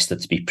expected Leicester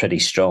to be pretty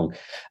strong.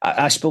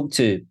 I spoke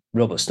to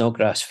Robert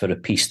Snodgrass for a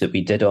piece that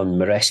we did on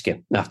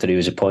Maresca after he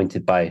was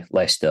appointed by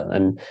Leicester,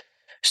 and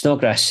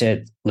Snodgrass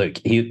said, "Look,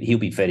 he'll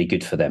be very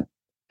good for them.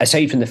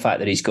 Aside from the fact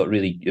that he's got a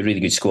really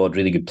good squad,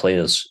 really good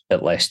players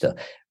at Leicester."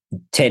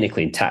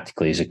 Technically and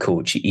tactically as a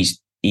coach,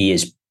 he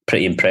is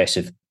pretty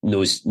impressive,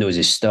 knows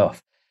his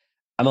stuff.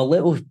 I'm a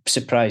little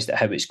surprised at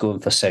how it's going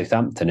for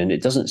Southampton, and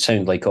it doesn't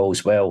sound like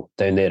all's well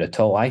down there at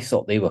all. I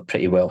thought they were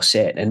pretty well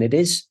set, and it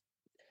is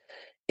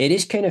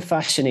kind of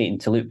fascinating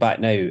to look back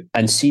now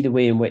and see the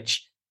way in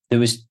which there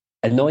was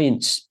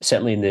annoyance,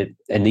 certainly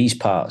in these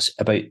parts,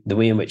 about the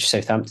way in which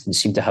Southampton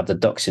seemed to have their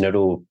ducks in a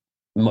row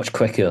much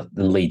quicker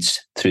than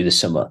Leeds through the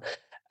summer.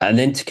 And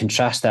then to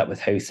contrast that with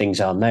how things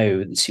are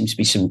now, there seems to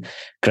be some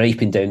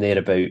griping down there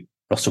about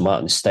Russell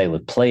Martin's style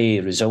of play.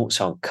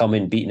 Results aren't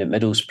coming, beating at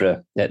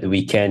Middlesbrough at the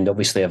weekend.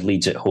 Obviously, have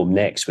Leeds at home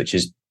next, which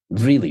is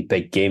really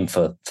big game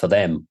for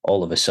them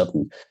all of a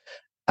sudden.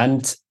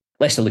 And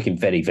Leicester looking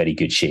very, very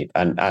good shape.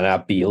 And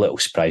I'd be a little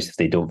surprised if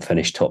they don't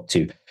finish top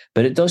 2.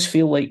 But it does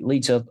feel like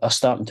Leeds are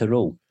starting to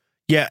roll.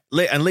 Yeah,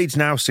 and Leeds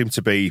now seem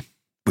to be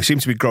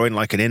growing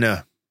like an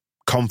inner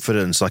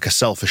confidence, like a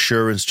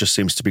self-assurance just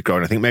seems to be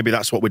growing. I think maybe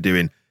that's what we're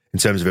doing in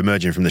terms of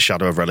emerging from the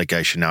shadow of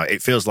relegation now.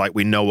 It feels like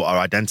we know what our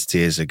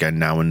identity is again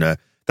now, and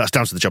that's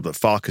down to the job that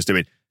Farke's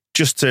doing.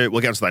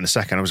 We'll get into that in a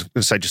second. I was going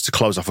to say, just to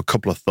close off a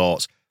couple of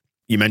thoughts.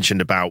 You mentioned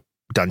about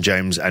Dan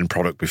James' end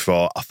product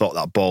before. I thought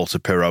that ball to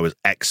Pirro was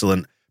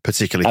excellent,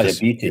 particularly because...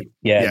 beauty.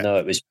 Yeah, no,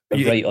 it was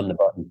right on the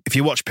button. If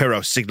you watch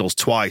Pirro, signals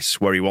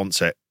twice where he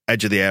wants it,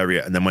 edge of the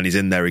area, and then when he's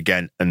in there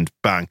again, and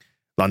bang,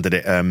 landed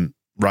it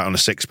right on a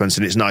sixpence,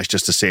 and it's nice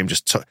just to see him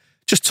just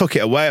took it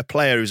away. A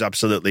player who's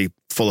absolutely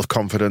full of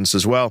confidence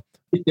as well.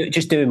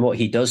 Just doing what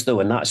he does, though,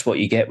 and that's what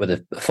you get with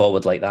a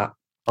forward like that.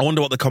 I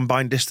wonder what the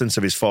combined distance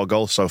of his 4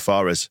 goals so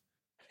far is.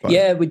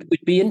 Yeah, it would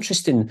be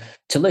interesting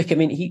to look. I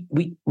mean,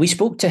 we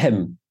spoke to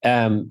him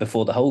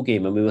before the whole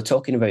game, and we were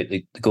talking about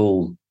the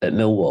goal at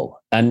Millwall,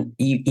 and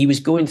he was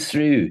going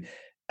through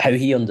how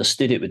he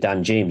understood it with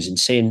Dan James and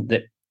saying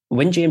that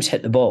when James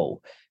hit the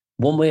ball,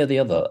 one way or the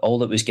other, all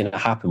that was going to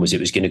happen was it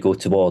was going to go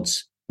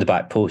towards the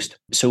back post.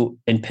 So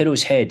in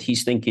Pirro's head,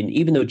 he's thinking,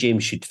 even though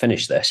James should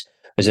finish this,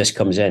 as this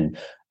comes in,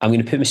 I'm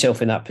going to put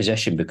myself in that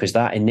position because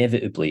that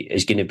inevitably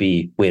is going to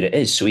be where it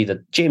is. So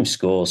either James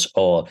scores,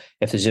 or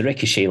if there's a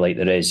ricochet like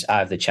there is, I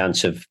have the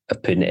chance of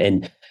putting it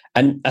in.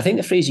 And I think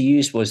the phrase he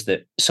used was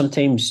that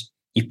sometimes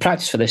you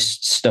practice for this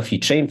stuff, you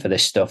train for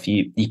this stuff,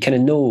 you kind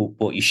of know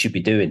what you should be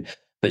doing,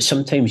 but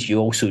sometimes you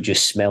also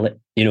just smell it,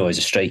 as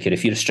a striker.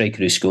 If you're a striker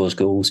who scores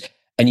goals,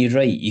 and you're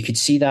right, you could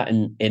see that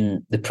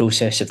in the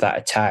process of that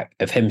attack,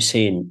 of him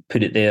saying,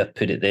 put it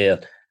there,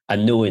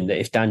 and knowing that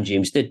if Dan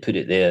James did put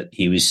it there,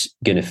 he was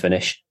going to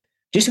finish.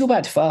 Just to go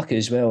back to Farke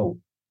as well,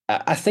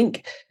 I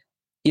think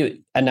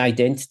an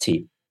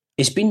identity,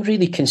 it's been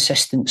really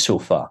consistent so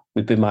far,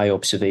 would be my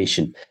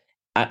observation.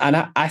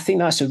 And I think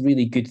that's a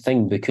really good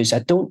thing, because I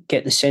don't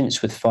get the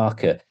sense with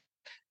Farke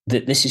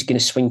that this is going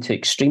to swing to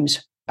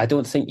extremes. I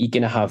don't think you're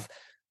going to have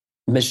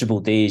miserable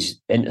days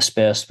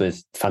interspersed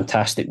with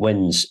fantastic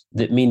wins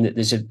that mean that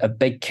there's a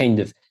big kind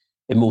of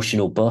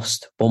emotional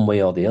burst one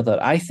way or the other.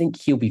 I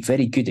think he'll be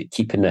very good at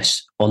keeping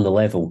this on the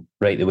level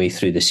right the way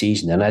through the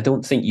season. And I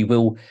don't think you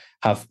will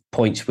have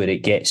points where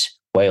it gets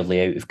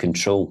wildly out of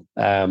control.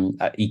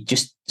 He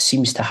just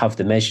seems to have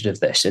the measure of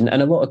this and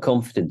a lot of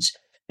confidence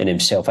in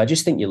himself. I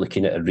just think you're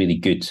looking at a really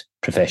good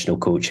professional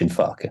coach in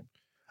Farke.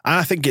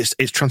 I think it's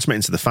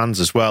transmitting to the fans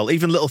as well.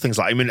 Even little things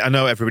like, I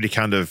know everybody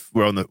kind of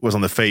was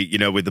on the feet,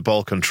 with the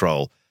ball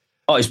control.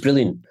 Oh, it's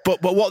brilliant.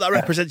 But what that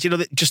represents,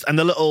 and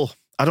the little,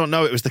 I don't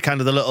know, it was the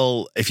kind of the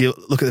little, if you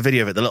look at the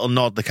video of it, the little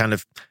nod, the kind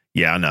of,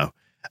 yeah, I know.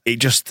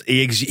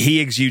 He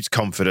exudes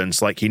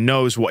confidence. Like, he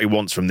knows what he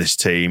wants from this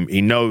team.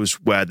 He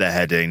knows where they're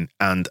heading.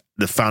 And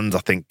the fans, I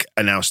think,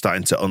 are now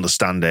starting to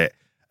understand it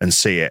and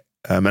see it.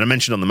 And I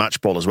mentioned on the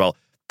match ball as well,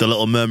 the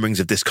little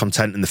murmurings of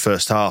discontent in the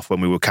first half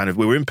when we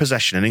were in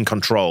possession and in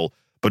control,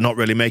 but not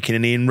really making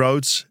any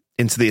inroads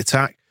into the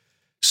attack.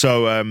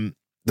 So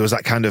there was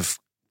that kind of,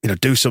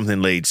 do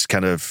something Leeds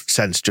kind of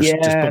sense just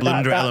bubbling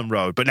under Ellen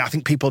Road. But I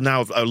think people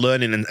now are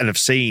learning and have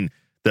seen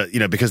that,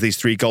 because these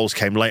 3 goals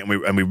came late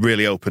and we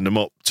really opened them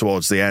up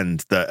towards the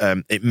end,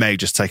 that it may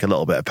just take a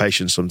little bit of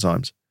patience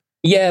sometimes.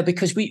 Yeah,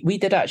 because we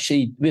did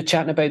actually, we were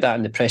chatting about that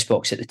in the press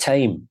box at the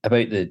time,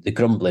 about the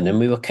grumbling, and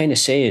we were kind of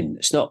saying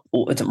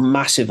it's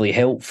massively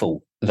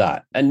helpful,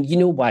 that. And you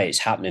know why it's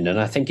happening, and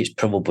I think it's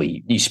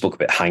probably, you spoke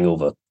about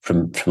hangover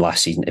from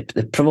last season,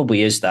 it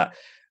probably is that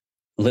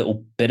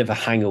little bit of a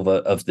hangover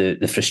of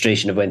the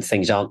frustration of when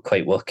things aren't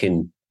quite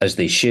working as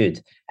they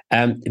should.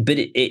 But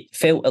it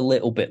felt a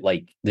little bit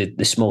like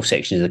the small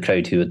sections of the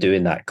crowd who were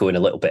doing that going a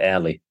little bit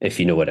early, if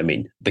you know what I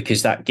mean,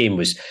 because that game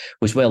was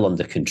well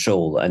under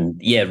control. And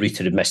yeah,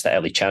 Rutter had missed that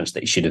early chance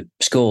that he should have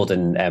scored,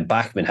 and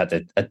Bachmann had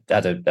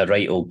a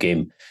right old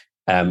game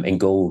in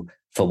goal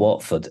for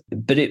Watford.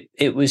 But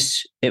it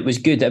was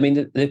good. I mean,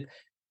 the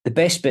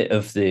best bit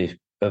of the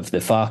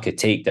Farke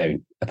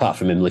takedown, apart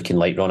from him looking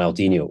like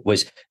Ronaldinho,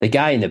 was the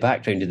guy in the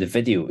background of the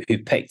video who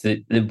picked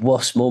the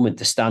worst moment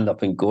to stand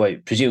up and go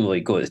out,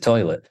 presumably go to the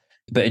toilet,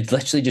 but had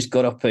literally just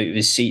got up out of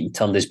his seat and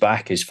turned his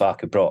back as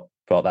Farke brought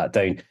that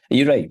down. And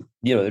you're right,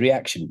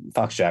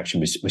 Farke's reaction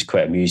was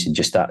quite amusing,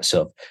 just that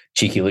sort of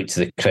cheeky look to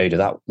the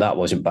crowd. That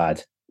wasn't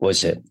bad,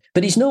 was it?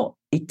 But he's not,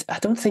 I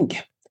don't think,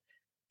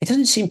 he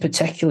doesn't seem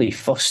particularly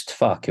fussed,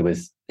 Farke,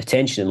 with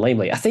attention and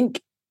limelight. I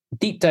think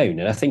deep down,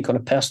 and I think on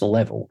a personal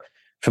level,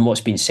 from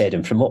what's been said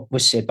and from what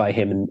was said by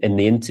him in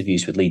the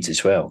interviews with Leeds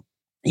as well,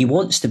 he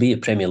wants to be a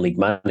Premier League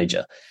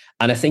manager.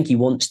 And I think he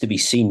wants to be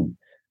seen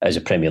as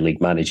a Premier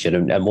League manager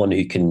and one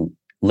who can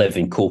live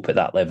and cope at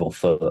that level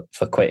for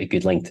quite a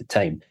good length of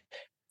time.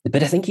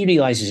 But I think he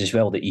realises as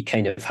well that you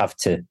kind of have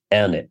to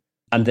earn it.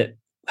 And that,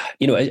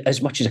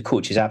 as much as a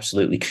coach is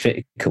absolutely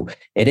critical,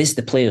 it is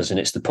the players and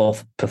it's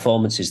the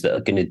performances that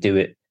are going to do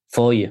it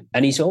for you.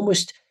 And he's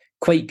almost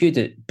quite good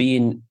at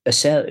being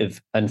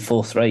assertive and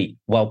forthright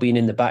while being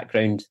in the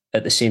background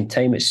at the same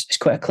time. It's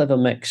quite a clever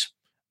mix.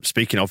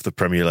 Speaking of the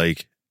Premier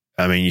League,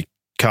 I mean, you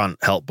can't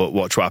help but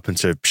watch what happened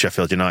to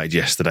Sheffield United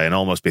yesterday and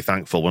almost be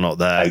thankful we're not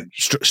there,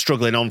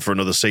 struggling on for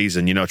another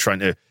season, trying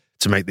to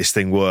make this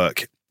thing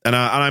work. And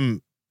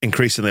I'm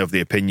increasingly of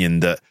the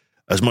opinion that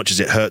as much as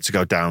it hurt to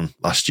go down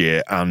last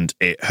year and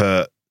it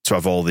hurt to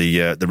have all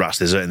the rats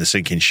deserting the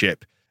sinking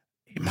ship,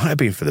 it might have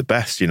been for the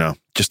best,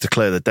 just to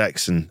clear the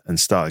decks and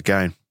start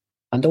again.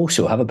 And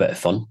also have a bit of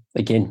fun.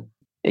 Again,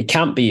 it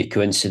can't be a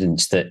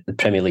coincidence that the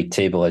Premier League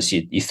table has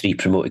your three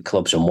promoted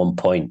clubs on 1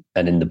 point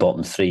and in the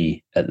bottom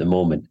three at the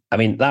moment. I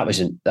mean,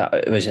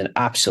 it was an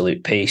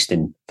absolute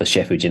pasting for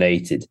Sheffield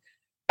United.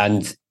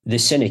 And the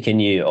cynic in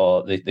you,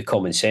 or the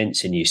common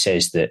sense in you,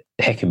 says that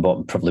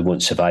Heckingbottom probably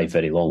won't survive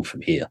very long from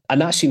here. And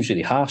that seems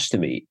really harsh to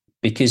me,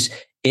 because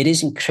it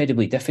is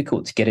incredibly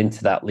difficult to get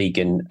into that league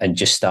and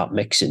just start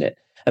mixing it.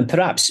 And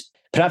perhaps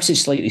it's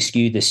slightly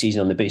skewed this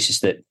season on the basis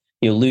that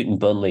Luton,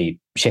 Burnley,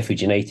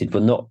 Sheffield United were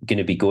not going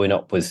to be going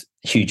up with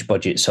huge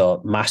budgets or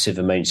massive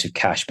amounts of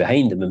cash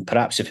behind them. And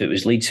perhaps if it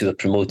was Leeds who were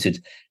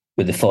promoted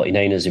with the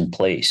 49ers in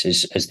place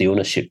as the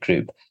ownership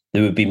group,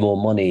 there would be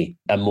more money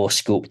and more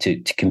scope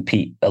to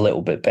compete a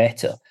little bit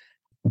better.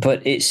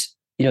 But it's,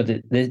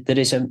 there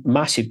is a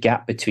massive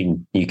gap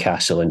between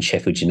Newcastle and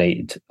Sheffield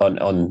United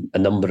on a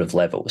number of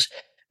levels.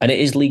 And it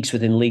is leagues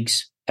within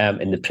leagues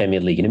in the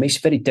Premier League. And it makes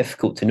it very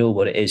difficult to know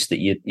what it is that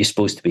you're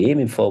supposed to be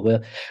aiming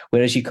for.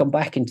 Whereas you come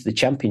back into the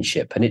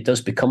Championship and it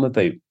does become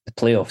about the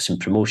playoffs and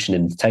promotion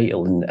and the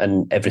title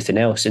and everything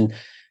else. And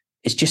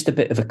it's just a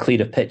bit of a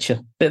clearer picture.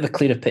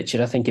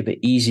 I think a bit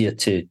easier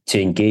to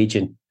engage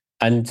in.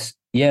 And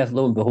yeah,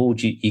 lo and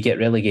behold, you get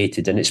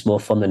relegated and it's more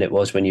fun than it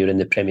was when you were in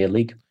the Premier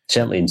League.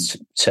 Certainly in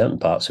certain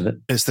parts of it.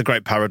 It's the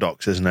great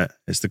paradox, isn't it?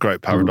 It's the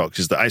great paradox.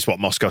 Is that it's what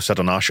Moscow said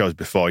on our shows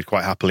before. He'd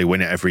quite happily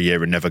win it every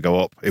year and never go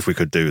up if we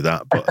could do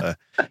that. But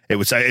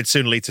it'd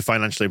soon lead to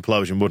financial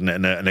implosion, wouldn't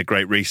it? And a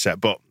great reset.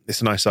 But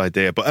it's a nice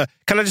idea. But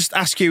can I just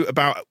ask you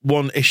about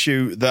one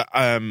issue that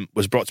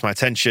was brought to my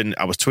attention?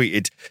 I was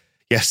tweeted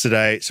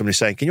yesterday. Somebody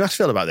saying, "Can you ask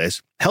Phil about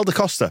this?" Helder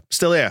Costa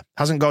still here,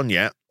 hasn't gone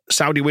yet.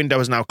 Saudi window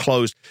is now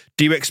closed.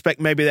 Do you expect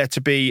maybe there to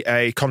be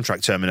a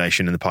contract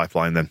termination in the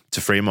pipeline then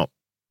to free him up?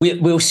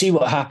 We'll see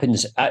what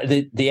happens.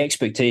 The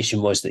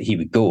expectation was that he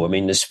would go. I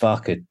mean, as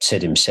Farke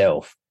said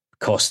himself,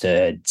 Costa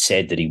had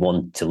said that he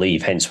wanted to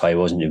leave, hence why he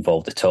wasn't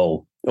involved at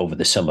all over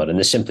the summer. And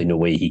there's simply no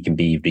way he can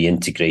be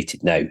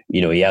reintegrated now.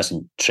 He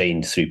hasn't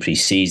trained through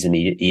pre-season.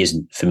 He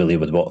isn't familiar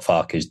with what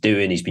Farke is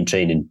doing. He's been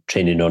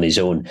training on his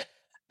own.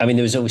 I mean,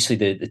 there was obviously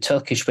the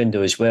Turkish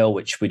window as well,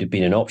 which would have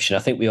been an option. I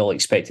think we all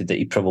expected that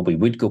he probably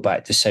would go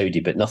back to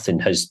Saudi, but nothing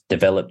has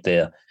developed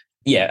there.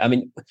 Yeah, I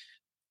mean,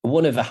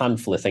 one of a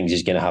handful of things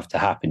is going to have to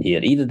happen here.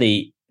 Either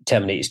they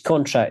terminate his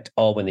contract,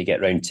 or when they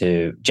get round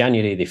to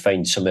January, they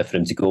find somewhere for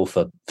him to go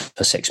for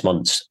 6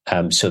 months,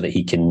 so that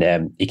he can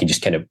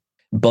just kind of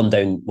burn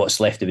down what's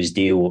left of his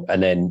deal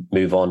and then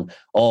move on,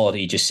 or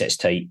he just sits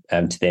tight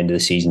to the end of the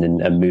season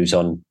and moves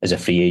on as a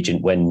free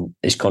agent when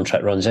his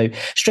contract runs out.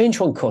 Strange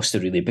one, Costa,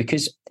 really,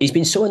 because he's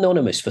been so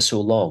anonymous for so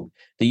long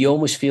that you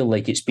almost feel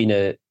like it's been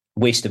a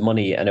waste of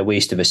money and a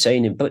waste of a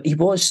signing. But he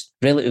was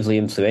relatively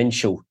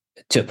influential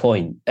to a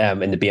point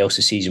in the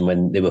Bielsa season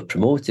when they were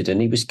promoted,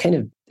 and he was kind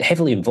of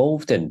heavily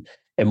involved in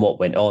what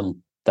went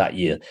on that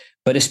year.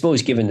 But I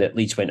suppose given that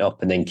Leeds went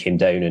up and then came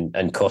down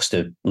and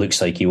Costa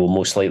looks like he will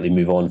most likely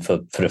move on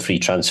for a free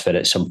transfer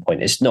at some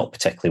point, it's not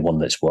particularly one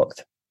that's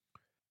worked.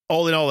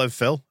 All in all then,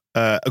 Phil,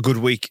 a good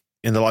week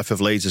in the life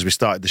of Leeds as we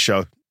started the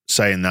show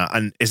saying that.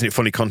 And isn't it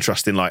funny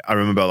contrasting? Like, I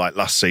remember like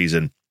last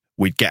season,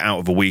 we'd get out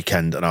of a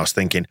weekend and I was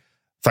thinking,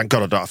 thank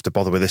God I don't have to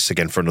bother with this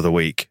again for another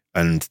week.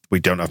 And we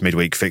don't have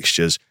midweek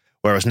fixtures.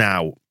 Whereas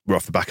now we're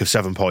off the back of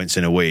 7 points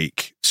in a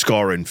week,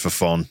 scoring for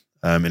fun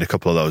in a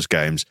couple of those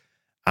games.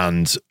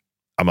 And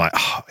I'm like,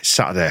 it's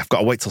Saturday. I've got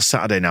to wait till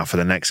Saturday now for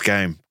the next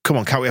game. Come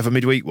on, can't we have a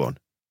midweek one?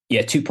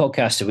 Yeah, 2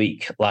 podcasts a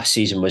week last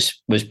season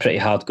was pretty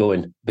hard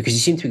going because you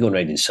seemed to be going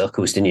around in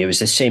circles, didn't you? It was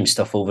the same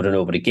stuff over and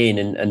over again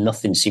and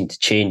nothing seemed to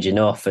change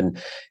enough.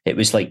 And it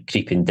was like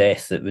creeping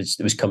death that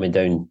was coming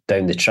down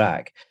the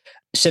track.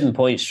 7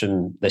 points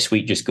from this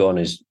week just gone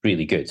is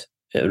really good.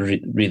 A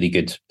really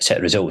good set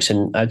of results.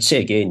 And I'd say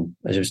again,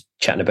 as I was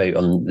chatting about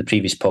on the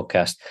previous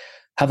podcast,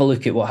 have a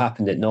look at what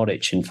happened at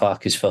Norwich in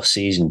Farke's first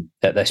season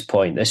at this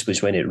point. This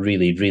was when it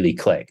really, really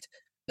clicked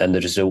and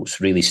the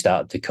results really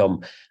started to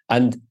come.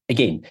 And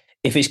again,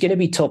 if it's going to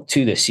be top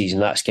 2 this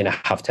season, that's going to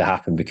have to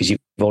happen because you've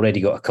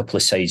already got a couple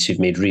of sides who've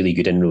made really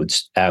good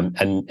inroads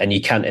and you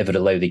can't ever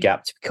allow the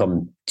gap to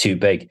become too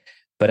big.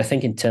 But I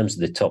think in terms of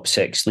the top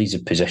 6, Leeds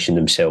have positioned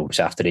themselves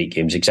after 8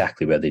 games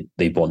exactly where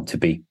they want to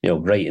be,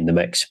 right in the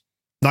mix.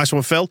 Nice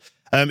one, Phil.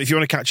 If you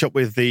want to catch up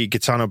with the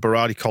Gaetano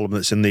Berardi column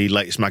that's in the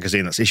latest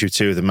magazine, that's issue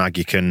 2 of the mag,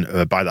 you can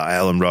buy that at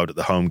Ellen Road at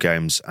the home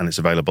games, and it's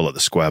available at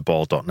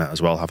thesquareball.net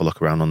as well. Have a look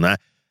around on there.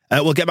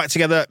 We'll get back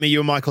together, me,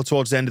 you and Michael,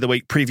 towards the end of the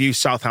week, preview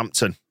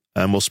Southampton.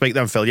 And we'll speak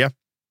then, Phil, yeah?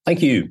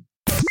 Thank you.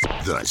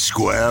 The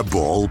Square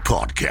Ball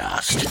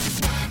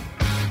Podcast.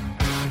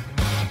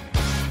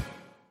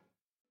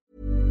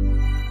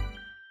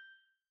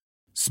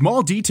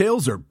 Small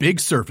details are big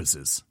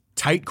surfaces.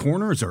 Tight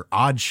corners are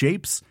odd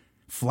shapes.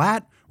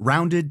 Flat,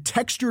 rounded,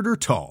 textured, or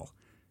tall.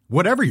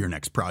 Whatever your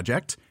next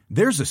project,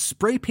 there's a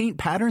spray paint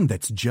pattern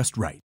that's just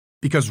right.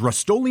 Because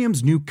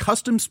Rust-Oleum's new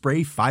Custom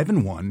Spray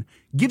 5-in-1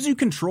 gives you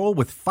control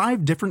with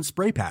 5 different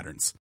spray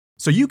patterns.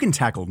 So you can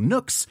tackle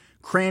nooks,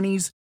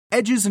 crannies,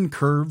 edges, and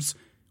curves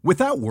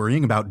without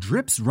worrying about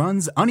drips,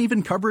 runs,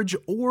 uneven coverage,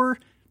 or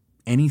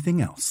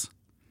anything else.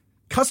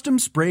 Custom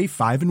Spray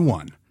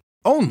 5-in-1.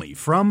 Only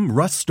from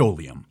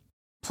Rust-Oleum.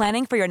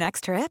 Planning for your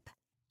next trip?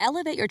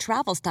 Elevate your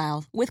travel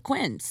style with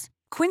Quince.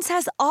 Quince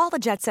has all the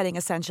jet-setting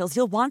essentials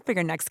you'll want for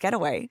your next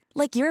getaway,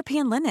 like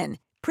European linen,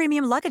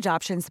 premium luggage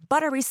options,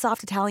 buttery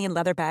soft Italian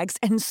leather bags,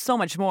 and so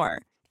much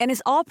more. And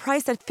is all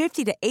priced at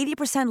 50 to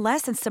 80%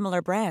 less than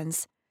similar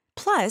brands.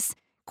 Plus,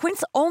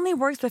 Quince only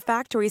works with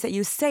factories that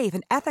use safe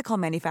and ethical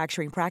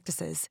manufacturing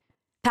practices.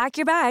 Pack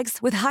your bags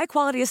with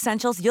high-quality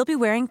essentials you'll be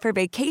wearing for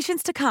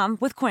vacations to come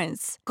with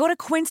Quince. Go to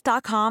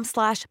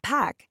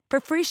quince.com/pack for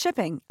free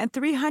shipping and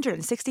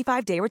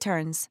 365-day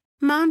returns.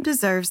 Mom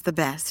deserves the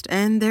best,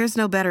 and there's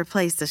no better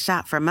place to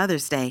shop for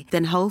Mother's Day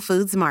than Whole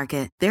Foods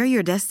Market. They're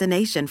your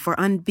destination for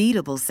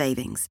unbeatable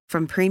savings,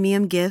 from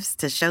premium gifts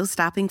to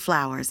show-stopping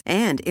flowers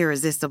and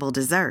irresistible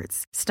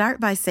desserts. Start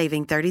by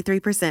saving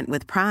 33%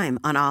 with Prime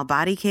on all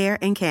body care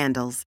and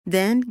candles.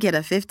 Then get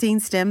a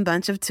 15-stem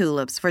bunch of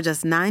tulips for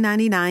just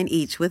 $9.99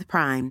 each with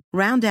Prime.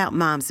 Round out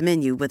Mom's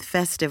menu with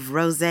festive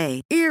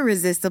rosé,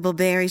 irresistible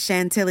berry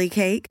chantilly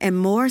cake, and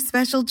more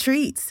special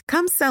treats.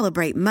 Come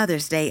celebrate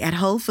Mother's Day at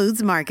Whole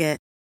Foods Market.